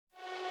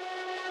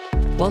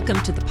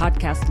Welcome to the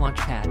Podcast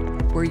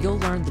Launchpad, where you'll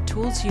learn the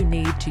tools you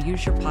need to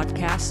use your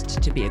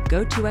podcast to be a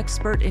go-to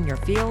expert in your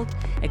field,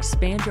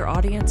 expand your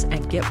audience,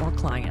 and get more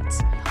clients.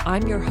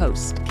 I'm your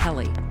host,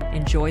 Kelly.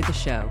 Enjoy the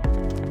show.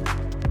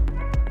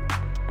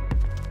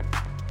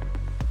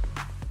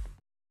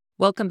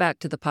 Welcome back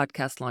to the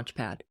Podcast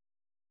Launchpad.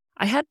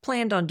 I had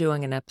planned on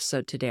doing an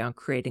episode today on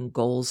creating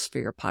goals for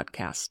your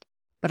podcast,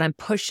 but I'm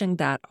pushing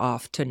that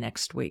off to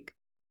next week.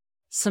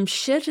 Some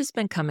shit has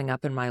been coming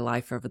up in my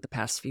life over the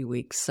past few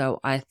weeks, so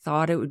I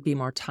thought it would be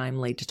more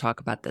timely to talk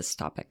about this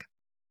topic.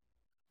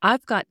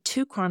 I've got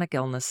 2 chronic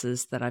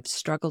illnesses that I've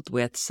struggled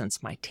with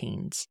since my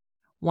teens.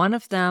 One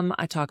of them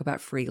I talk about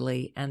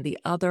freely, and the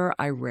other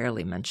I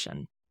rarely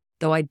mention,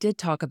 though I did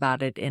talk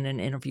about it in an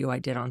interview I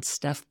did on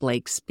Steph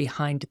Blake's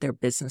Behind Their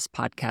Business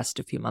podcast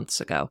a few months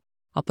ago.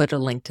 I'll put a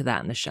link to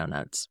that in the show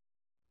notes.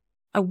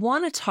 I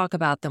want to talk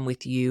about them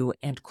with you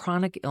and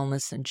chronic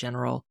illness in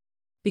general,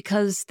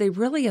 because they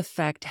really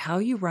affect how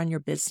you run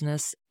your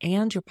business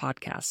and your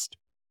podcast.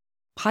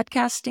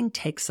 Podcasting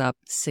takes up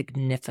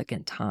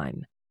significant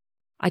time.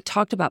 I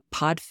talked about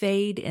pod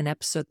fade in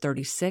episode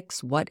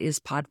 36. What is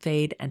pod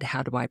fade and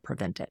how do I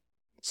prevent it?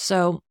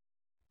 So,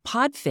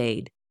 pod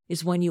fade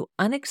is when you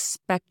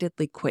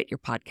unexpectedly quit your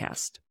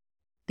podcast.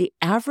 The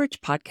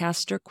average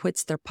podcaster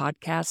quits their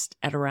podcast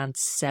at around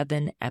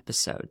 7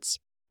 episodes.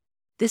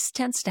 This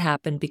tends to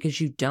happen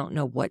because you don't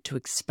know what to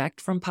expect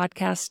from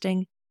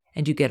podcasting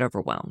and you get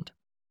overwhelmed.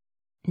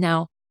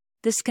 Now,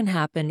 this can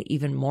happen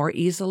even more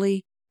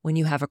easily when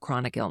you have a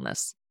chronic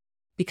illness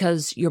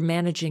because you're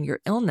managing your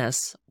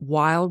illness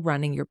while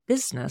running your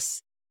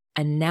business,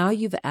 and now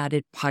you've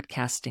added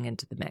podcasting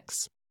into the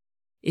mix.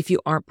 If you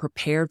aren't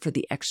prepared for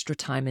the extra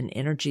time and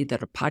energy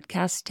that a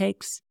podcast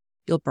takes,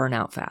 you'll burn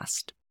out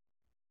fast.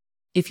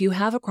 If you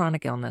have a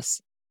chronic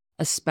illness,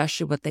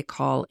 especially what they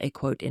call a,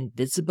 quote,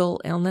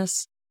 invisible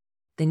illness,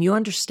 then you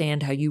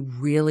understand how you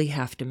really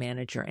have to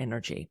manage your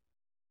energy.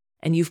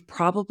 And you've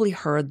probably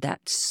heard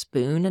that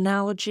spoon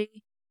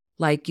analogy,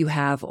 like you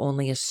have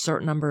only a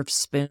certain number of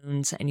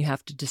spoons and you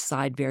have to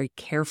decide very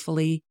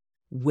carefully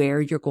where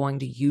you're going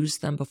to use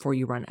them before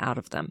you run out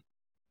of them.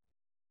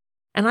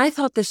 And I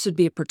thought this would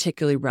be a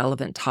particularly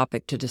relevant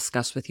topic to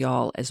discuss with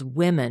y'all as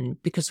women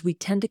because we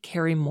tend to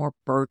carry more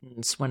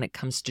burdens when it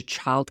comes to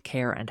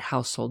childcare and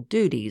household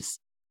duties.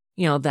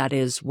 That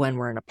is when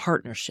we're in a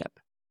partnership.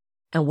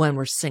 And when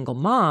we're single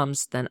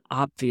moms, then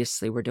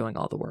obviously we're doing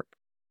all the work.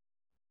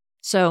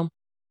 So,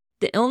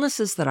 the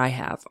illnesses that I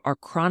have are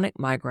chronic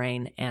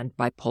migraine and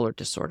bipolar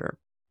disorder.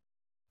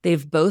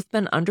 They've both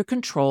been under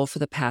control for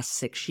the past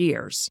 6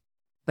 years,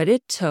 but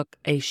it took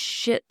a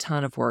shit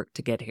ton of work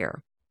to get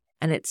here,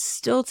 and it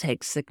still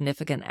takes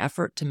significant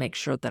effort to make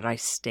sure that I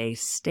stay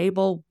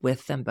stable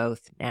with them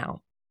both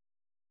now.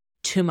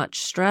 Too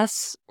much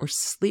stress or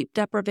sleep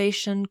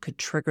deprivation could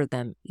trigger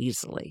them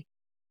easily,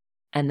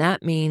 and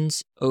that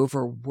means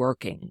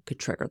overworking could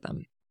trigger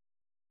them.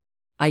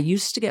 I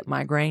used to get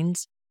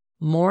migraines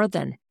more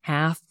than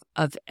half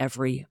of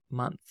every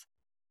month.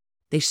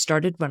 They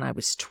started when I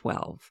was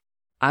 12.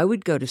 I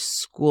would go to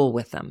school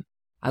with them.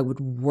 I would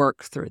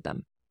work through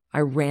them.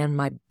 I ran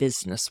my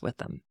business with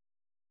them.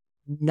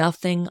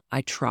 Nothing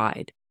I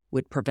tried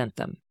would prevent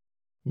them.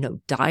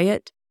 No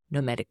diet, no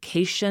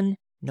medication,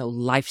 no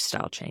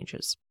lifestyle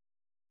changes.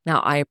 Now,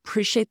 I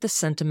appreciate the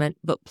sentiment,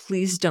 but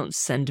please don't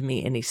send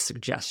me any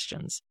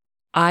suggestions.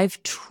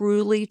 I've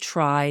truly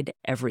tried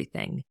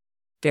everything.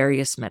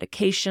 Various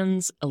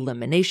medications,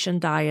 elimination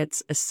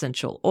diets,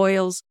 essential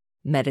oils,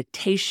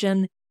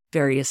 meditation,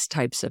 various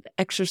types of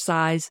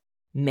exercise,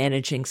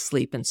 managing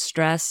sleep and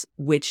stress,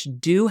 which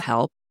do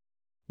help,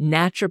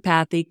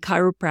 naturopathy,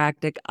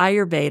 chiropractic,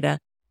 Ayurveda,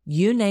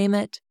 you name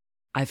it,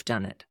 I've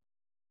done it.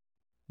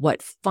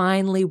 What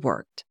finally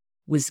worked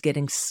was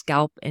getting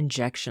scalp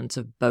injections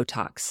of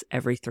Botox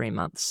every 3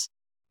 months.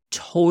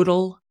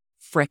 Total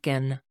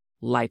frickin'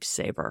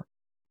 lifesaver.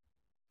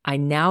 I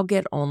now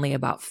get only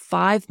about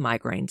 5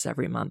 migraines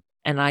every month,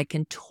 and I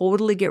can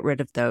totally get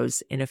rid of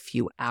those in a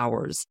few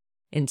hours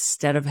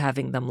instead of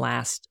having them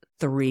last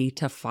 3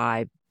 to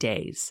 5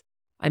 days.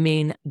 I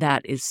mean,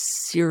 that is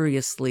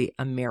seriously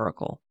a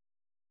miracle.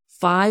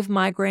 5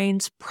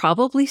 migraines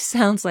probably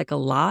sounds like a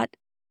lot,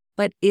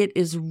 but it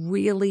is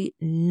really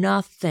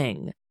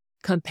nothing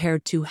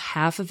compared to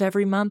half of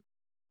every month,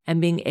 and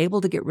being able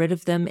to get rid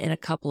of them in a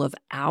couple of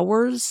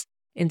hours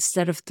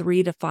instead of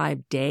 3 to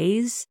 5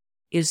 days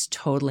is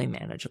totally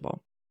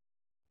manageable.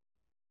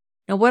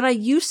 Now, what I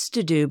used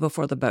to do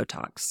before the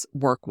Botox,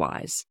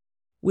 work-wise,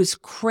 was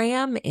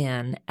cram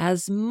in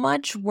as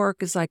much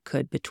work as I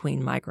could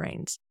between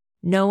migraines,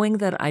 knowing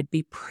that I'd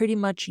be pretty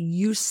much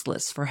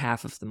useless for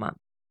half of the month.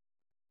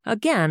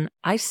 Again,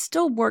 I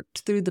still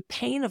worked through the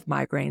pain of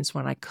migraines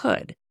when I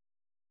could,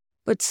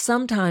 but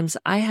sometimes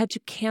I had to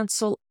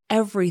cancel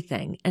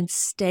everything and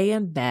stay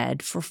in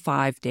bed for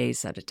 5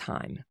 days at a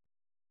time.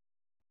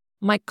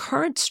 My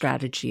current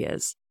strategy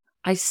is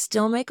I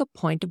still make a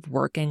point of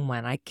working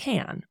when I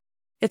can.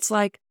 It's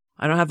like,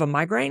 I don't have a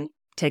migraine,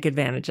 take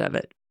advantage of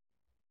it.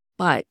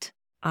 But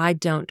I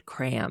don't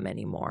cram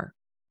anymore.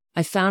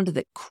 I found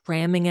that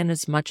cramming in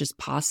as much as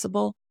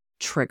possible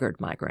triggered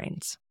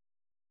migraines.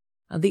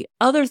 Now, the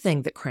other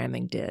thing that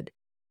cramming did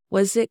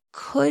was it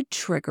could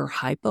trigger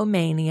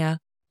hypomania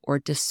or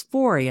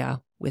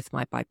dysphoria with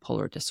my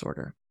bipolar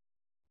disorder.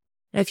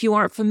 Now, if you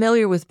aren't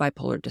familiar with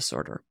bipolar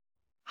disorder,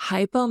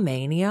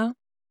 hypomania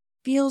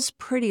feels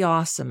pretty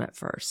awesome at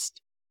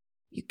first.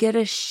 You get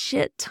a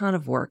shit ton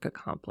of work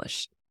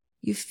accomplished.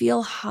 You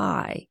feel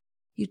high.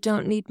 You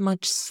don't need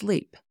much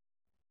sleep.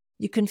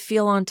 You can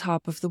feel on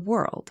top of the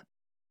world.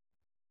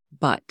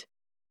 But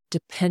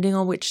depending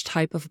on which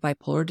type of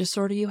bipolar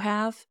disorder you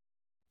have,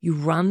 you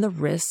run the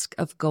risk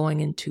of going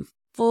into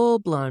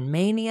full-blown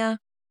mania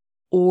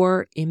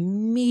or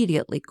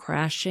immediately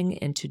crashing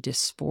into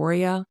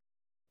dysphoria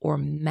or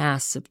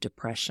massive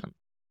depression.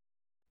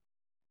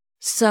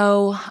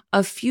 So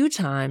a few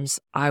times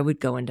I would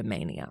go into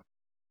mania.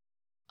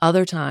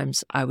 Other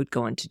times I would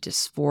go into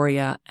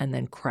dysphoria and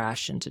then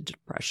crash into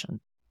depression.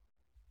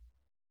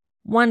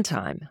 One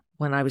time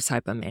when I was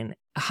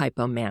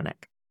hypomanic,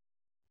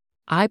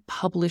 I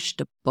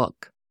published a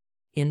book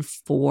in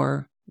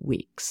 4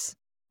 weeks.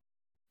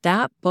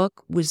 That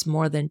book was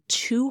more than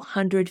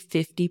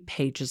 250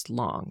 pages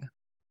long.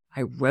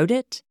 I wrote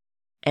it,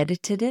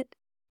 edited it,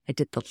 I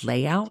did the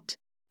layout,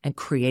 and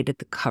created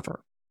the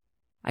cover.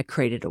 I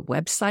created a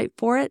website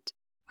for it,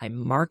 I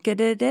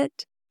marketed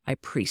it, I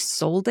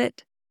pre-sold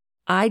it.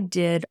 I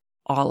did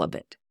all of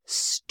it,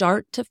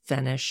 start to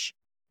finish,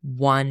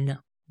 1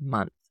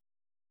 month.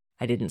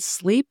 I didn't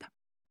sleep,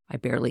 I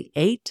barely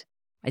ate,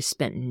 I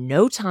spent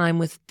no time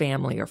with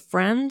family or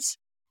friends,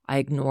 I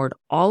ignored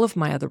all of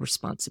my other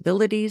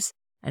responsibilities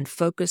and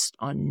focused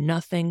on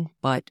nothing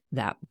but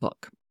that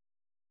book.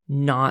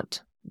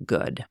 Not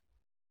good.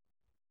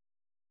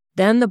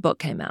 Then the book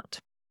came out,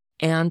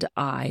 and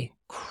I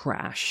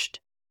crashed.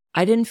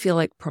 I didn't feel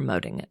like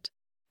promoting it.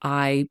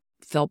 I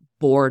felt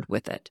bored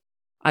with it.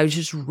 I was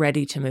just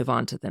ready to move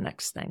on to the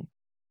next thing.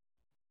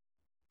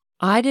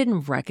 I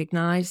didn't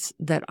recognize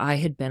that I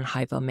had been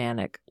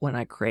hypomanic when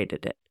I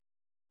created it.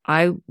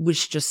 I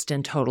was just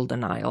in total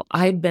denial.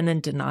 I had been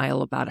in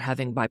denial about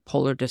having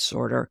bipolar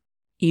disorder,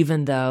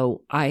 even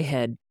though I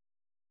had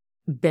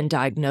been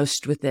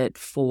diagnosed with it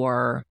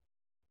for,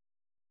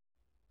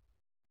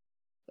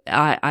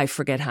 I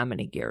forget how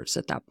many years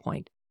at that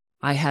point.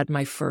 I had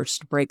my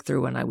first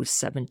breakthrough when I was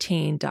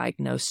 17,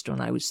 diagnosed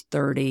when I was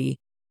 30.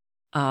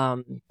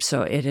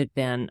 So it had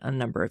been a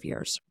number of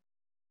years.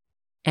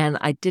 And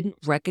I didn't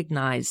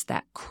recognize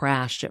that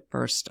crash at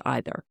first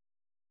either.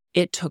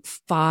 It took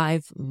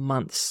 5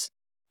 months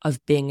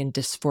of being in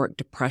dysphoric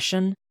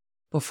depression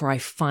before I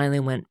finally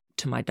went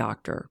to my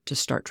doctor to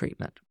start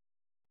treatment.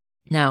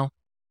 Now,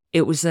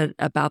 it was at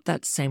about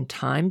that same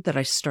time that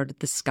I started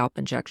the scalp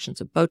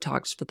injections of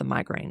Botox for the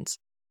migraines.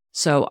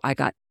 So I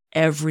got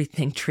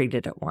everything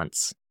treated at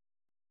once.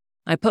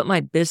 I put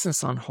my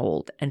business on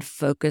hold and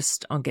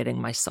focused on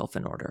getting myself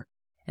in order.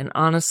 And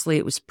honestly,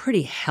 it was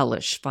pretty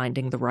hellish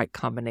finding the right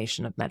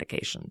combination of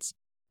medications.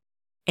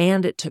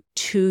 And it took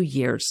 2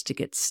 years to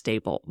get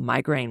stable,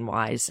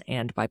 migraine-wise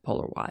and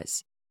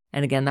bipolar-wise.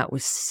 And again, that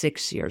was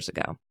 6 years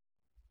ago.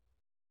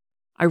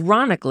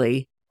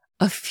 Ironically,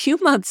 a few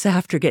months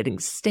after getting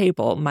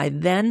stable, my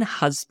then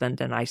husband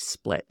and I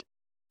split.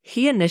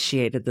 He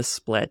initiated the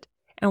split,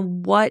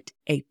 and what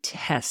a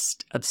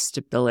test of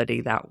stability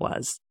that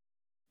was.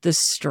 The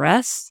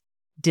stress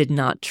did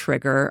not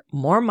trigger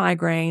more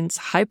migraines,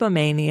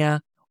 hypomania,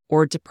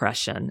 or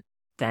depression.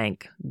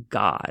 Thank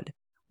God.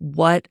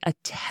 What a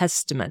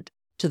testament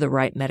to the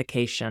right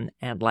medication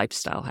and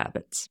lifestyle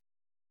habits.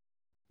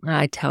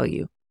 I tell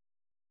you,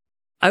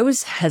 I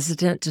was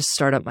hesitant to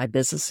start up my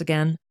business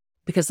again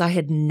because I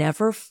had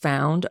never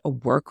found a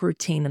work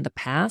routine in the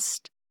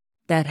past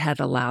that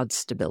had allowed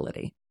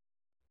stability.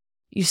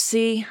 You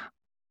see,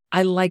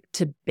 I like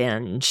to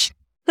binge.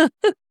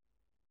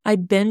 I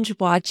binge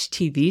watch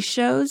TV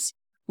shows,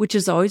 which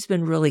has always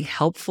been really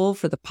helpful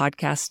for the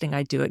podcasting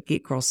I do at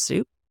Geek Girl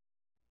Soup.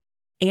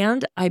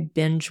 And I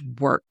binge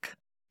work.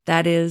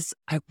 That is,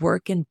 I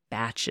work in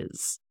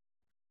batches.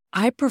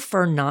 I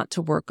prefer not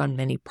to work on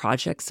many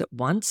projects at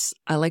once.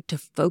 I like to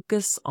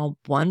focus on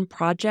one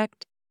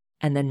project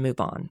and then move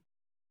on.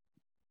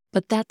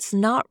 But that's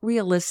not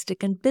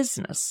realistic in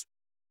business,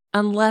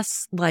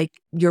 unless like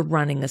you're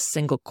running a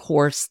single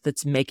course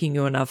that's making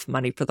you enough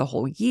money for the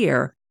whole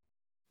year.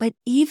 But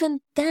even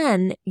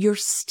then, you're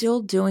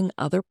still doing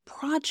other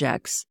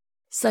projects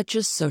such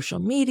as social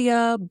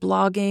media,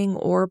 blogging,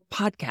 or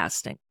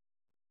podcasting.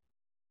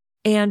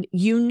 And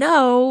you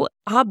know,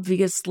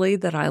 obviously,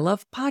 that I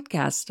love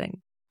podcasting.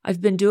 I've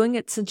been doing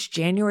it since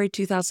January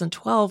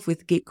 2012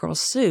 with Geek Girl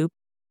Soup.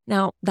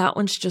 Now, that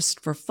one's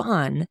just for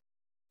fun.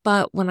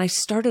 But when I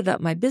started up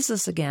my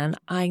business again,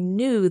 I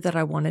knew that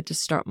I wanted to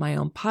start my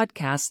own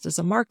podcast as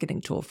a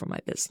marketing tool for my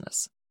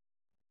business.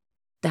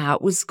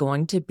 That was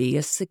going to be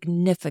a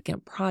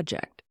significant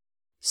project.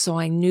 So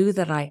I knew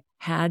that I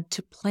had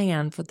to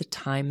plan for the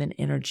time and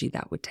energy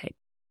that would take.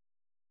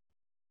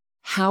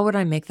 How would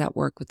I make that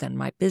work within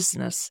my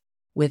business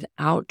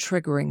without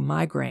triggering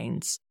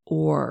migraines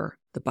or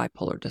the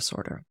bipolar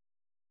disorder?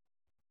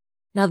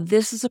 Now,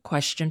 this is a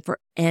question for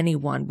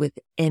anyone with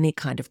any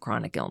kind of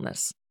chronic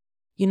illness.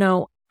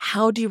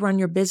 How do you run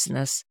your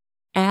business,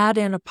 add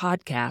in a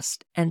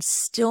podcast, and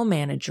still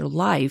manage your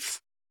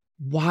life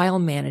while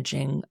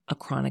managing a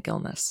chronic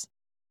illness?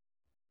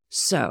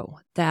 So,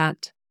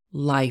 that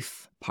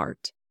life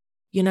part.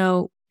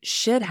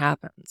 Shit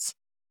happens.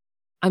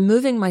 I'm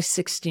moving my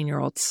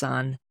 16-year-old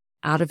son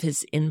out of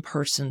his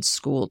in-person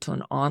school to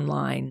an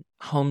online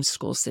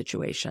homeschool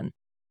situation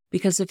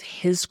because of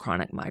his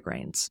chronic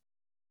migraines.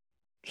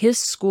 His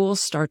school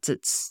starts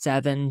at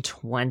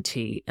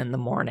 7:20 in the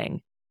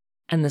morning,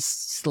 and the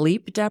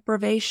sleep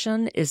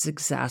deprivation is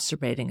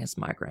exacerbating his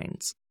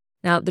migraines.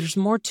 Now, there's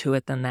more to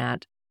it than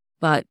that,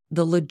 but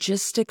the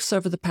logistics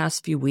over the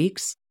past few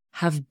weeks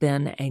have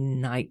been a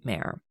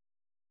nightmare.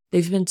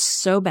 They've been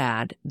so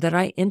bad that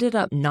I ended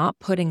up not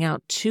putting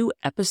out 2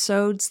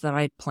 episodes that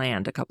I'd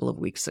planned a couple of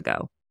weeks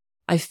ago.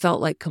 I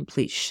felt like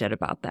complete shit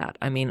about that.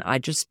 I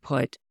just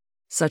put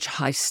such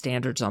high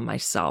standards on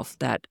myself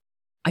that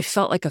I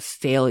felt like a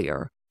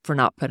failure for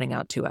not putting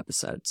out 2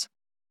 episodes.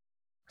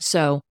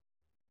 So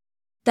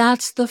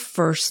that's the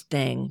first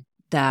thing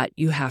that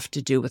you have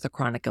to do with a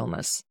chronic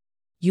illness.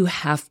 You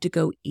have to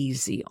go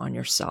easy on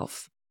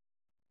yourself.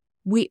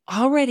 We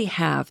already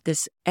have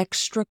this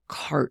extra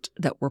cart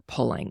that we're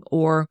pulling,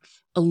 or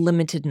a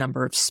limited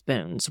number of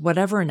spoons,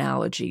 whatever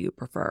analogy you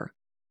prefer.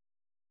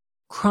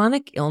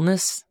 Chronic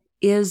illness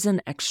is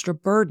an extra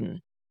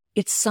burden.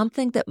 It's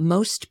something that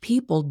most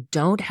people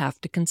don't have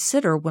to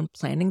consider when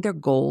planning their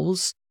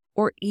goals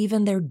or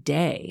even their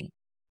day.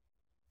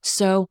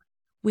 So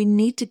we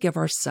need to give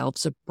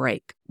ourselves a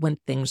break when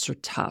things are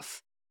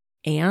tough,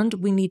 and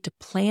we need to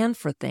plan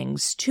for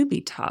things to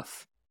be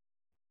tough.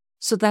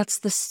 So that's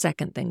the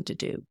second thing to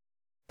do.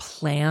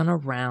 Plan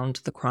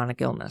around the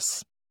chronic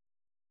illness.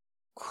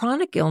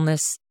 Chronic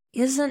illness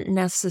isn't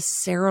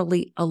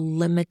necessarily a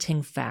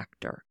limiting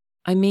factor.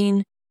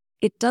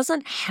 It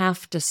doesn't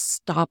have to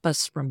stop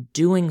us from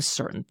doing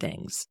certain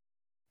things,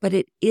 but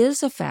it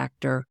is a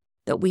factor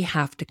that we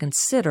have to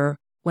consider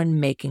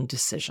when making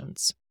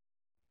decisions.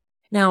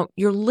 Now,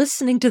 you're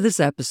listening to this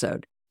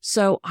episode,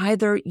 so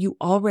either you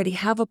already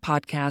have a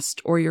podcast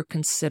or you're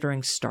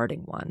considering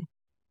starting one.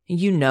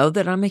 You know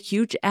that I'm a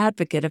huge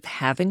advocate of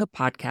having a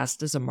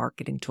podcast as a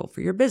marketing tool for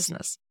your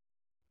business.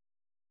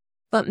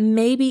 But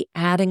maybe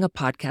adding a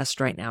podcast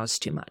right now is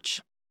too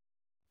much.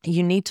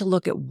 You need to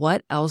look at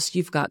what else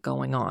you've got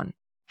going on,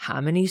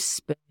 how many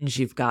spoons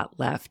you've got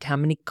left, how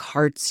many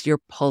carts you're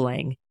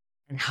pulling,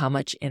 and how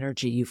much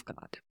energy you've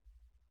got.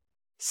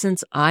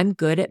 Since I'm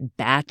good at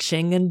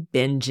batching and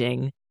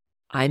binging,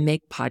 I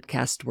make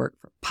podcasting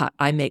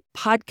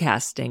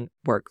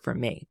work for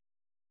me.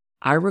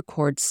 I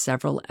record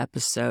several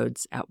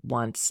episodes at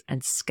once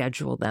and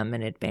schedule them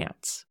in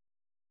advance.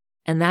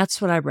 And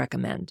that's what I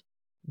recommend,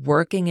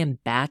 working in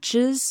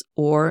batches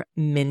or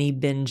mini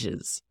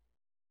binges.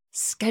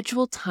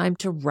 Schedule time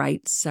to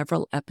write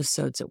several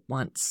episodes at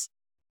once.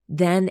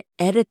 Then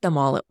edit them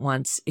all at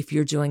once if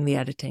you're doing the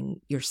editing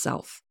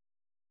yourself.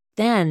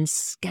 Then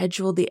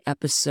schedule the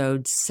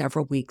episodes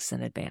several weeks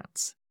in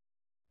advance.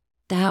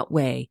 That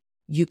way,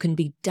 you can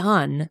be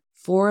done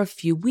for a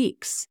few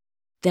weeks.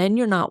 Then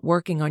you're not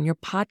working on your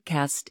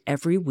podcast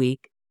every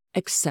week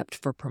except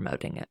for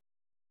promoting it.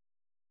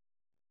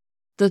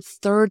 The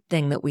third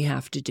thing that we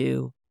have to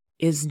do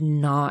is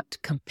not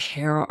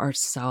compare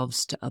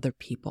ourselves to other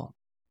people.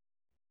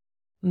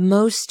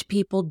 Most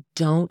people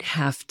don't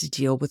have to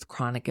deal with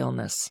chronic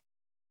illness.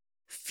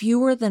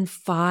 Fewer than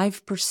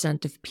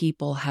 5% of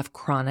people have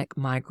chronic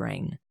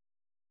migraine.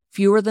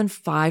 Fewer than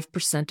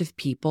 5% of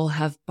people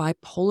have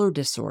bipolar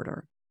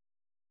disorder.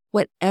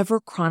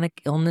 Whatever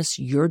chronic illness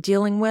you're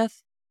dealing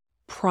with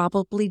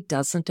probably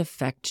doesn't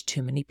affect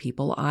too many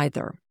people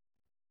either.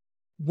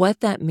 What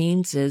that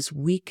means is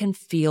we can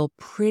feel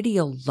pretty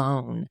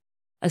alone,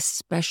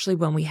 especially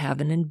when we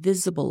have an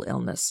invisible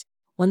illness,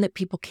 one that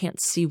people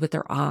can't see with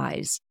their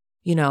eyes,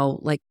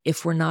 like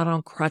if we're not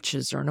on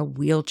crutches or in a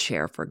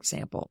wheelchair, for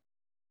example.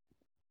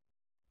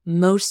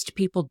 Most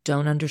people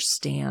don't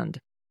understand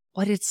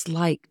what it's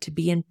like to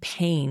be in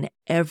pain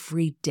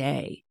every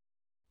day.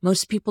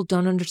 Most people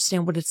don't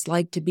understand what it's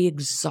like to be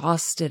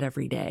exhausted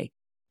every day.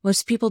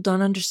 Most people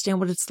don't understand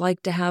what it's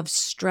like to have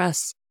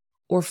stress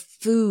or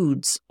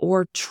foods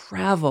or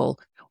travel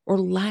or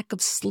lack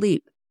of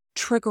sleep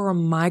trigger a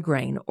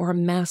migraine or a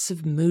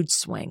massive mood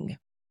swing.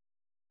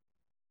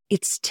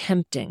 It's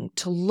tempting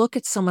to look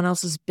at someone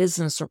else's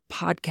business or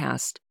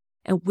podcast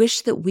and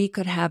wish that we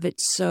could have it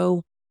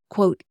so,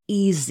 quote,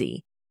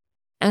 easy,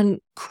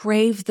 and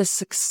crave the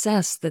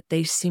success that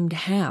they seem to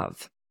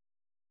have.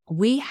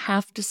 We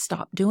have to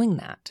stop doing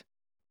that.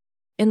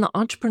 In the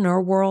entrepreneur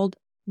world,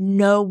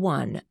 no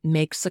one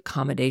makes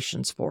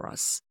accommodations for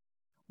us.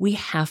 We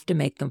have to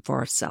make them for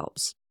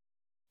ourselves.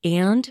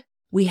 And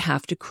we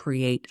have to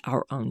create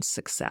our own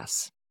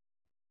success.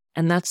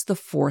 And that's the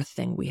fourth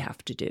thing we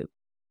have to do.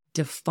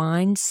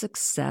 Define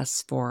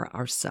success for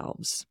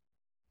ourselves.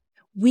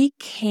 We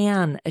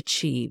can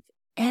achieve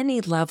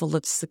any level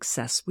of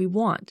success we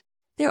want.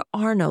 There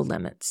are no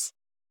limits.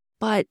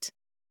 But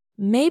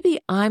maybe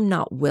I'm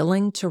not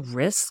willing to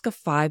risk a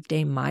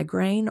 5-day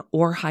migraine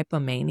or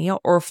hypomania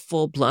or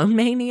full-blown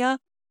mania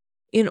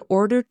in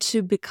order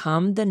to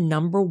become the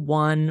number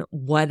one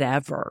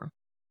whatever.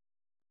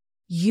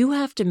 You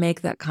have to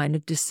make that kind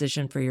of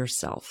decision for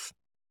yourself.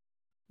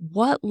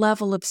 What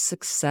level of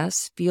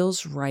success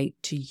feels right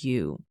to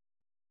you?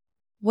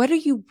 What are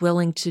you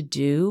willing to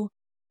do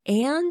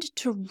and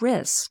to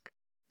risk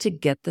to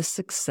get the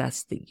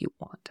success that you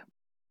want?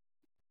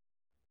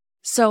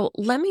 So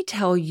let me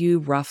tell you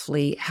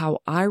roughly how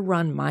I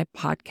run my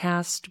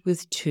podcast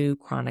with 2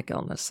 chronic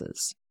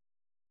illnesses.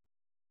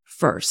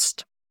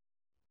 First,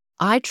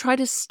 I try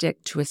to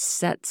stick to a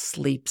set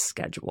sleep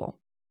schedule.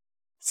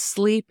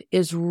 Sleep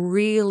is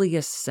really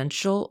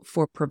essential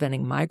for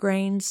preventing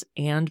migraines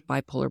and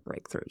bipolar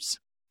breakthroughs.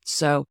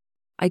 So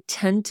I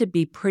tend to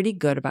be pretty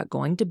good about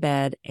going to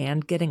bed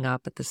and getting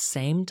up at the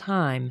same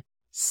time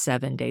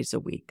 7 days a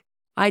week.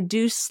 I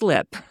do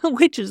slip,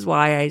 which is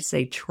why I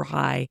say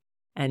try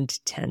and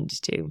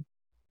tend to.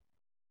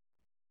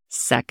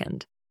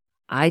 Second,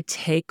 I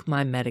take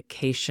my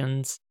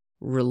medications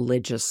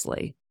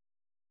religiously.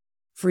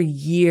 For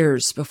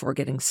years before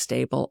getting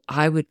stable,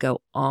 I would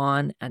go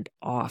on and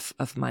off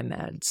of my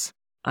meds.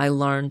 I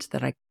learned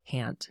that I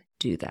can't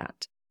do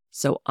that,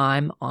 so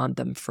I'm on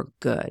them for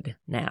good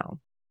now.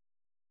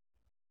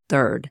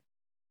 Third,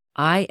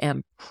 I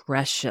am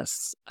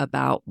precious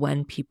about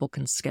when people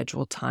can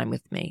schedule time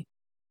with me.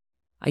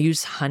 I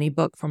use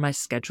HoneyBook for my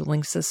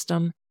scheduling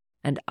system,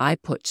 and I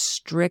put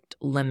strict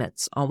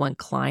limits on when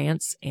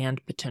clients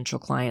and potential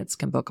clients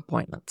can book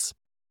appointments.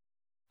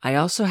 I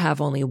also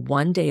have only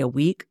 1 day a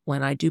week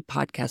when I do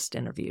podcast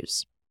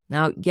interviews.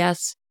 Now,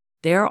 yes,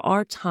 there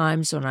are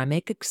times when I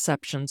make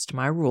exceptions to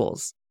my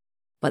rules,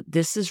 but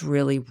this is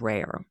really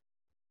rare.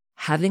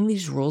 Having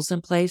these rules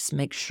in place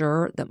makes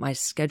sure that my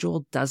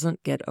schedule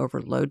doesn't get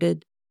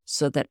overloaded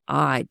so that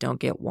I don't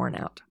get worn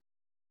out.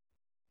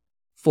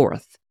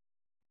 Fourth,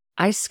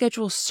 I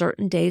schedule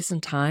certain days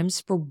and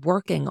times for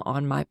working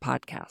on my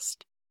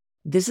podcast.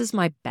 This is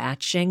my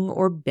batching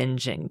or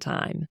binging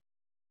time.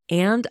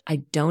 And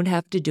I don't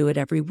have to do it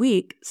every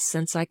week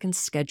since I can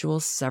schedule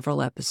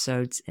several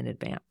episodes in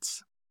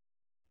advance.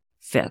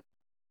 Fifth,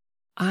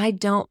 I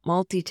don't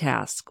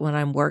multitask when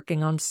I'm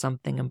working on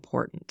something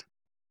important.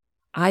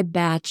 I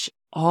batch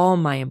all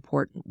my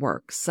important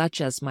work,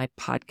 such as my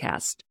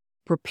podcast,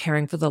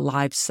 preparing for the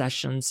live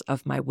sessions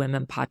of my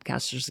Women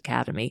Podcasters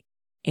Academy,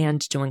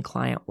 and doing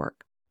client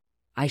work.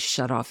 I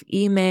shut off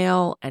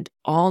email and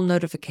all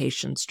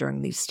notifications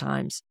during these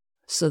times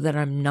so that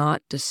I'm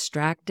not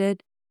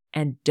distracted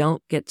and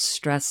don't get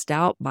stressed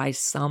out by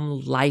some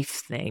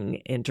life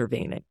thing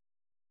intervening.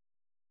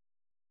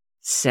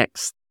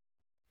 Sixth,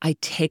 I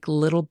take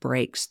little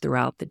breaks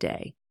throughout the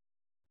day.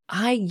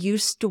 I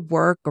used to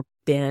work or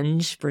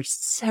binge for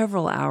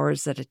several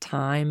hours at a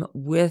time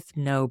with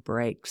no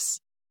breaks.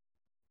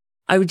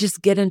 I would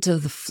just get into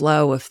the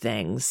flow of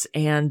things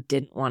and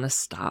didn't want to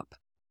stop.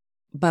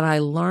 But I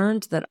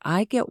learned that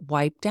I get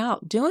wiped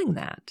out doing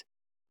that.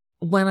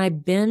 When I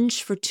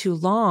binge for too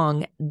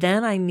long,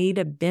 then I need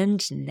a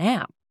binge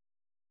nap.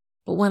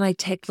 But when I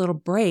take little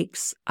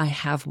breaks, I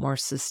have more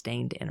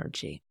sustained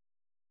energy.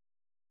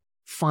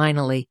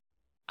 Finally,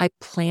 I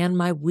plan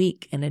my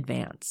week in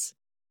advance.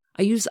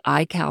 I use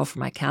iCal for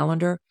my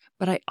calendar,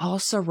 but I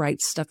also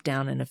write stuff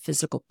down in a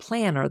physical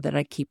planner that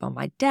I keep on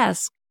my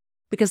desk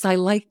because I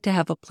like to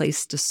have a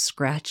place to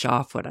scratch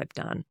off what I've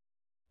done.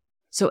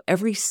 So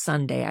every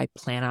Sunday, I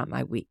plan out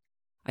my week.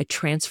 I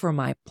transfer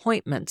my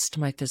appointments to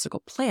my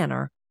physical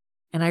planner,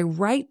 and I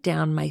write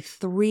down my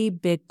 3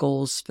 big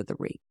goals for the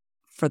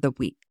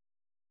week.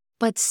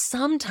 But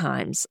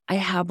sometimes I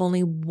have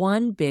only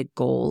 1 big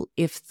goal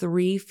if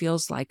 3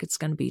 feels like it's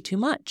going to be too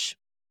much.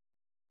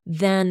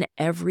 Then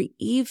every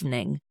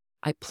evening,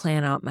 I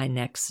plan out my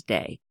next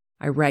day.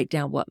 I write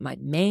down what my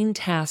main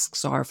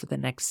tasks are for the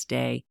next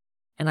day,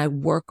 and I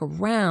work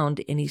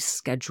around any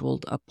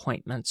scheduled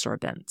appointments or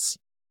events.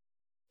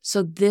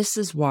 So this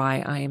is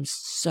why I am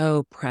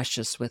so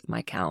precious with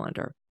my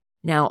calendar.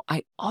 Now,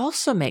 I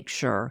also make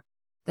sure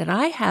that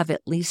I have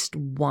at least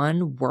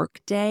 1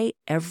 work day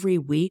every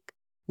week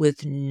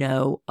with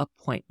no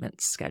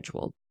appointments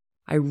scheduled.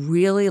 I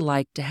really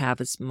like to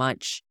have as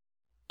much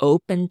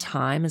open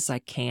time as I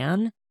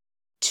can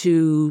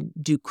to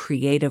do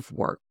creative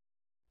work.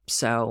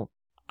 So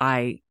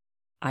I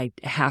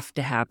have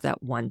to have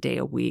that 1 day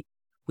a week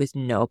with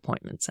no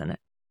appointments in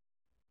it.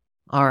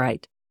 All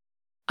right.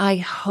 I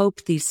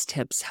hope these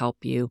tips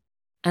help you,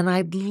 and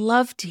I'd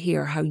love to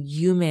hear how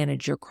you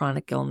manage your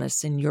chronic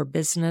illness in your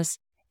business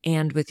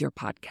and with your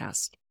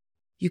podcast.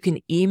 You can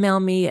email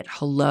me at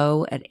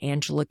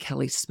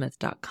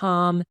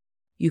hello@angelakellysmith.com.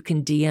 You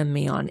can DM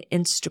me on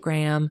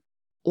Instagram,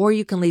 or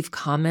you can leave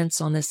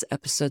comments on this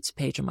episode's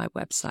page on my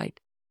website.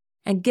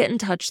 And get in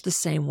touch the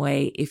same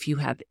way if you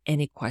have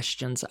any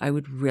questions. I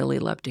would really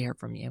love to hear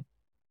from you.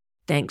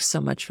 Thanks so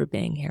much for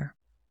being here.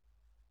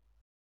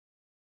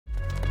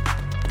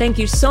 Thank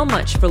you so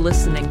much for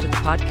listening to the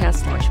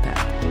Podcast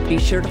Launchpad. Be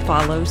sure to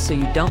follow so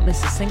you don't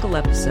miss a single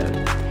episode.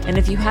 And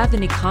if you have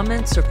any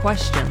comments or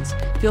questions,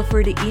 feel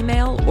free to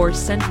email or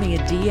send me a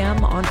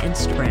DM on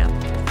Instagram.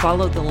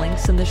 Follow the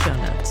links in the show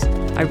notes.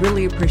 I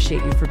really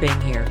appreciate you for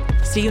being here.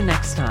 See you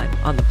next time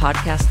on the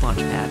Podcast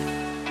Launchpad.